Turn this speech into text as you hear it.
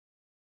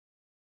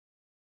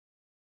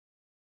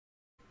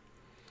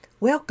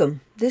Welcome.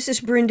 This is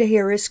Brenda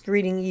Harris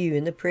greeting you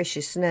in the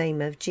precious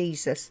name of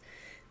Jesus.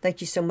 Thank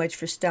you so much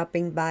for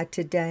stopping by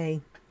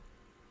today.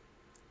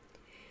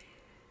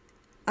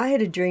 I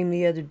had a dream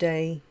the other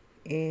day,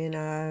 and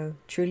I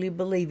truly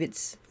believe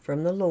it's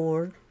from the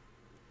Lord.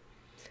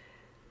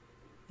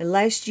 And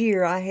last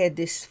year I had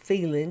this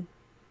feeling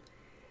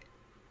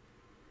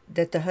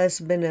that the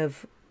husband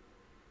of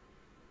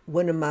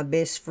one of my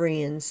best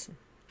friends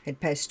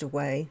had passed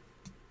away.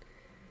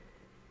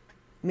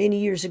 Many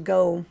years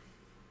ago,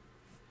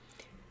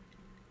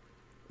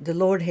 the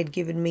Lord had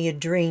given me a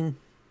dream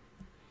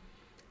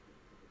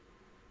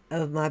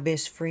of my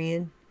best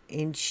friend,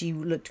 and she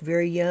looked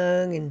very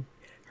young, and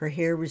her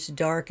hair was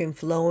dark and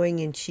flowing,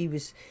 and she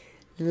was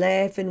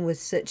laughing with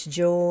such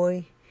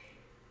joy,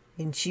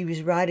 and she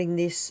was riding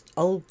this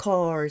old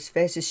car as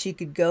fast as she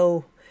could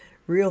go,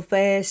 real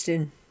fast,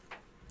 and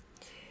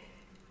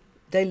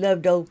they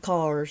loved old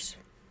cars.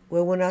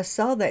 Well, when I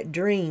saw that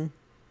dream,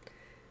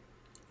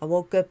 I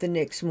woke up the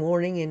next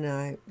morning and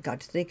I got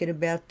to thinking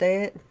about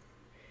that,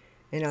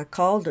 and I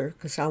called her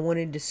because I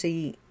wanted to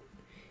see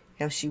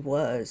how she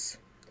was.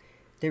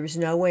 There was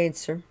no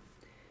answer,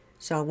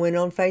 so I went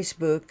on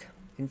Facebook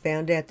and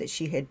found out that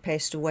she had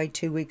passed away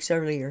 2 weeks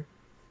earlier.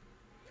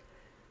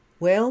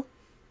 Well,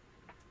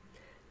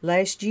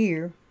 last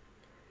year,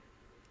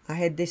 I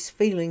had this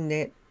feeling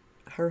that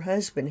her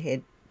husband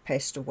had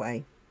passed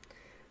away.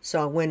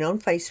 So I went on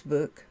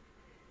Facebook,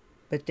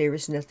 but there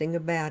was nothing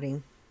about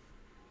him.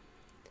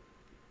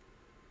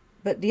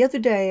 But the other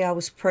day I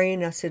was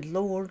praying, I said,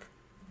 Lord,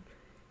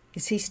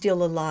 is he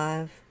still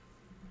alive?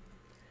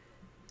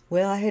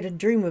 Well, I had a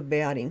dream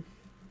about him.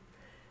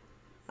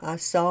 I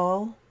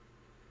saw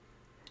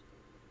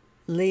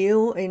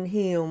Lil and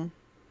him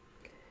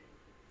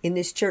in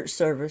this church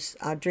service.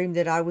 I dreamed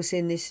that I was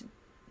in this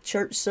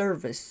church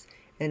service,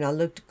 and I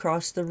looked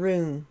across the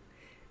room,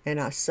 and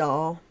I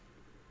saw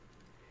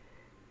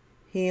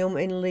him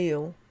and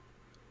Lil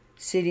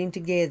sitting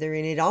together,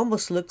 and it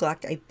almost looked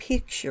like a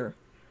picture.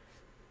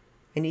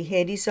 And he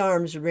had his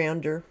arms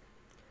around her,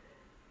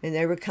 and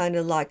they were kind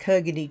of like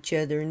hugging each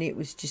other, and it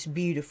was just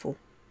beautiful.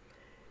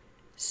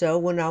 So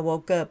when I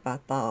woke up, I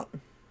thought,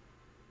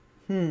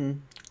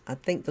 I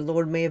think the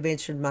Lord may have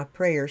answered my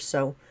prayer.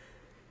 So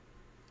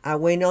I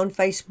went on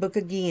Facebook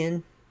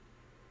again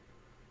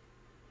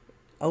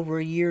over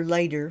a year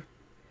later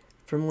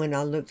from when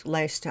I looked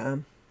last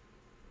time.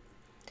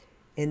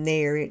 And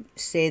there it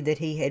said that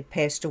he had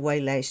passed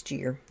away last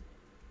year.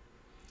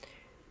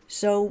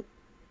 So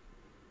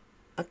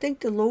I think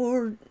the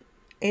Lord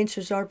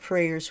answers our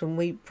prayers when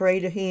we pray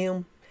to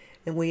him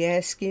and we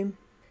ask him,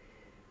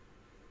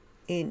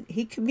 and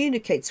he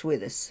communicates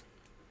with us.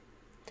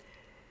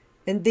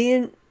 And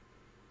then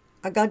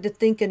I got to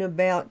thinking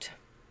about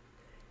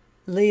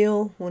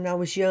Lil when I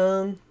was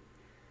young,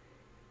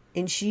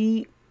 and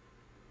she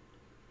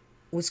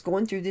was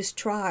going through this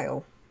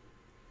trial.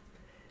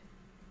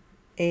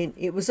 And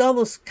it was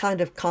almost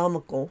kind of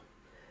comical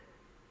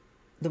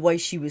the way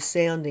she was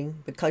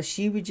sounding, because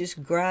she was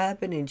just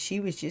griping and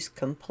she was just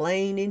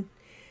complaining.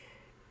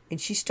 And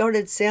she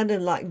started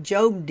sounding like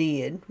Job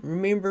did.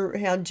 Remember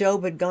how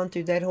Job had gone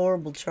through that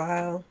horrible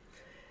trial?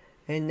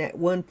 And that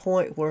one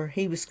point where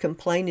he was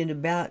complaining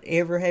about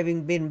ever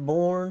having been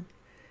born.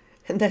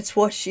 And that's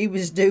what she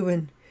was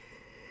doing.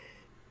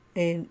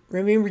 And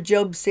remember,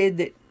 Job said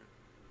that,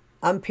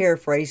 I'm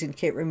paraphrasing,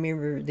 can't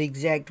remember the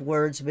exact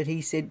words, but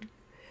he said,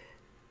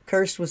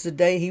 cursed was the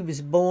day he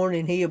was born,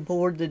 and he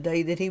abhorred the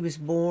day that he was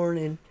born.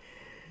 And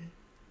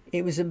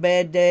it was a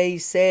bad day,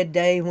 sad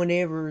day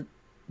whenever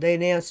they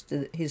announced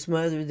to his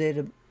mother that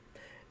a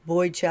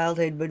boy child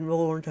had been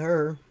born to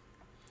her.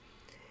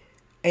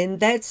 And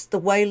that's the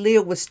way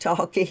Lil was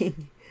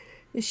talking.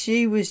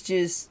 She was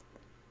just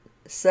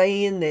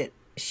saying that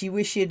she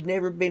wished she had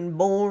never been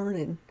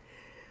born,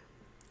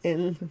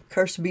 and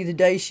cursed be the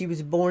day she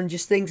was born,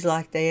 just things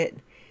like that.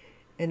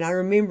 And I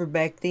remember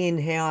back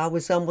then how I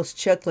was almost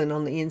chuckling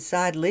on the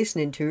inside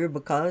listening to her,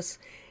 because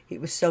it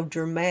was so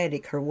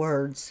dramatic, her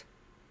words.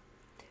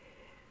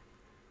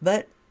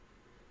 But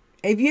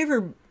have you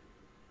ever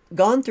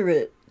gone through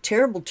a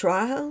terrible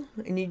trial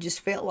and you just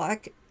felt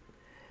like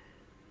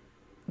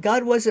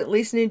God wasn't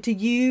listening to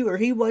you, or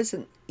he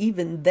wasn't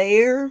even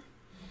there?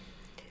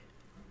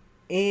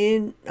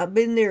 And I've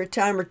been there a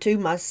time or two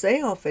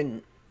myself,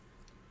 and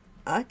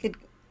I could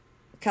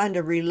kind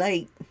of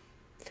relate.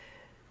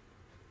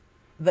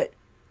 But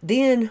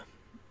then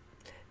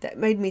that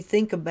made me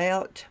think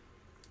about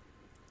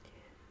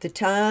the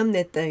time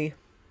that the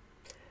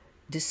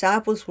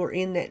disciples were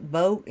in that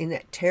boat in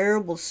that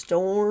terrible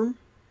storm,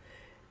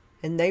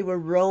 and they were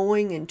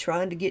rowing and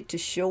trying to get to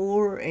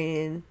shore,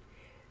 and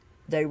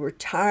they were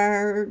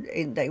tired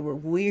and they were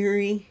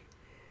weary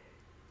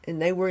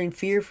and they were in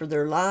fear for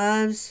their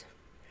lives.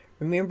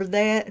 Remember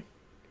that?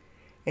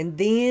 And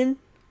then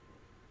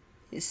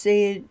it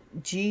said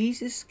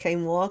Jesus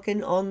came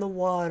walking on the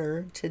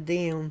water to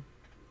them.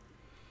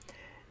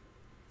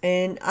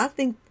 And I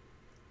think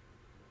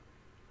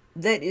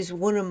that is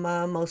one of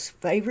my most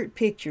favorite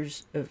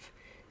pictures of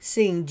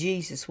seeing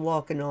Jesus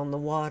walking on the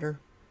water.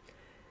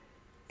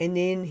 and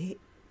then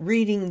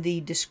reading the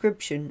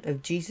description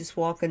of Jesus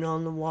walking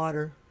on the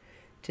water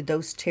to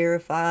those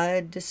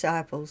terrified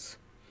disciples.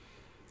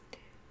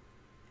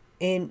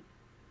 And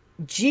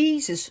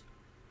Jesus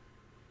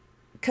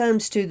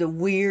comes to the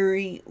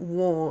weary,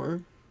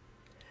 worn,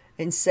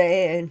 and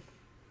sad.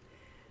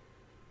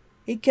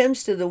 He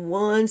comes to the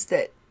ones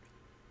that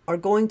are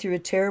going through a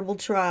terrible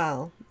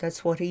trial.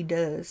 That's what he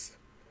does.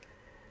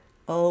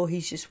 Oh,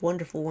 he's just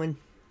wonderful. And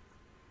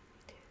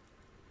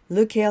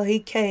look how he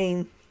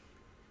came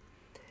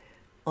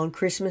on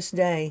Christmas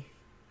Day.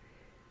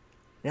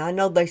 Now, I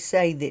know they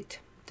say that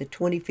the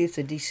 25th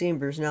of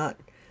December is not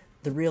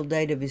the real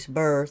date of his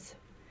birth.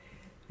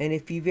 And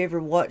if you've ever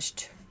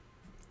watched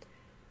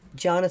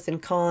Jonathan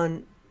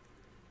Cahn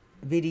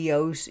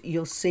videos,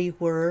 you'll see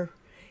where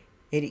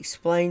it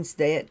explains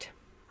that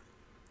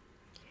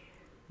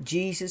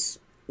Jesus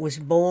was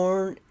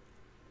born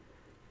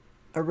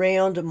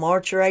around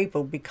March or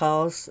April,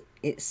 because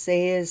it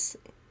says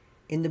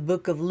in the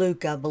book of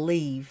Luke, I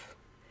believe,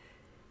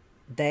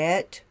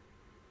 that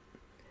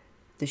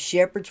the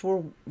shepherds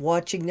were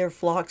watching their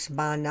flocks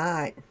by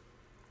night.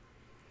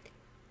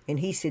 And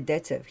he said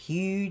that's a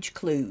huge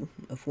clue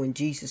of when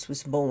Jesus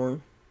was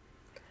born,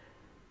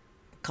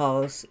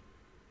 because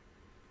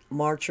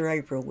March or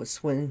April was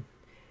when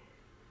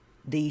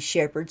the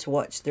shepherds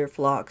watched their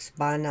flocks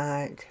by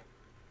night.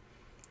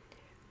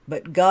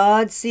 But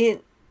God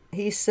sent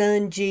his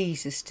son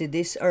Jesus to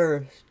this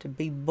earth to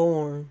be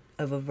born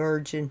of a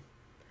virgin,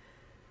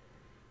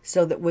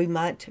 so that we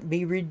might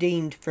be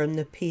redeemed from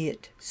the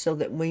pit, so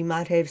that we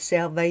might have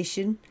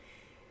salvation,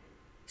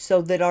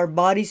 so that our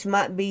bodies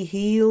might be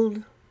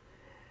healed,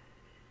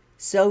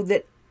 so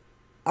that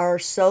our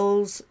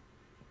souls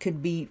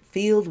could be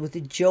filled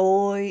with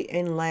joy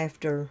and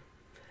laughter.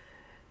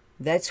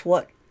 That's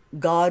what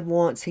God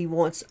wants. He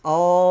wants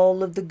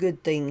all of the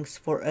good things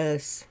for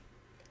us.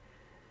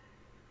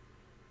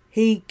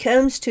 He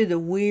comes to the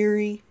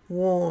weary,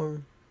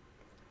 worn,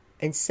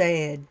 and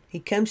sad. He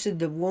comes to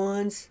the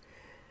ones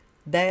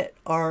that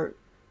are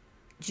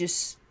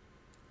just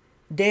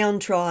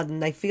downtrodden.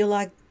 They feel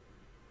like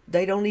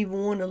they don't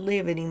even want to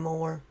live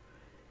anymore.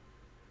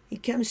 He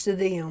comes to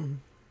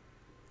them.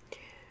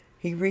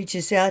 He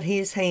reaches out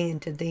his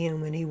hand to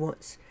them, and he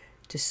wants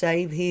to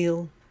save,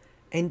 heal,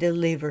 and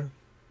deliver.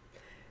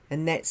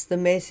 And that's the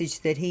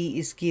message that he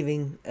is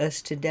giving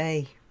us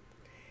today.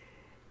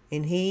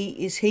 And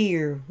he is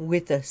here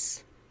with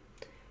us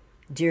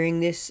during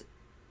this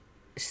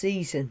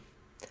season.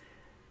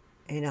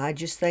 And I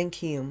just thank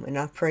him and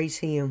I praise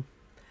him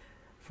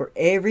for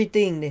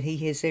everything that he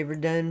has ever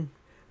done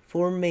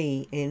for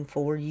me and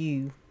for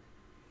you.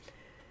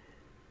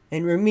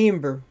 And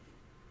remember,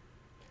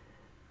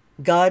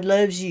 God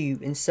loves you,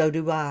 and so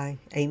do I.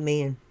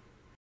 Amen.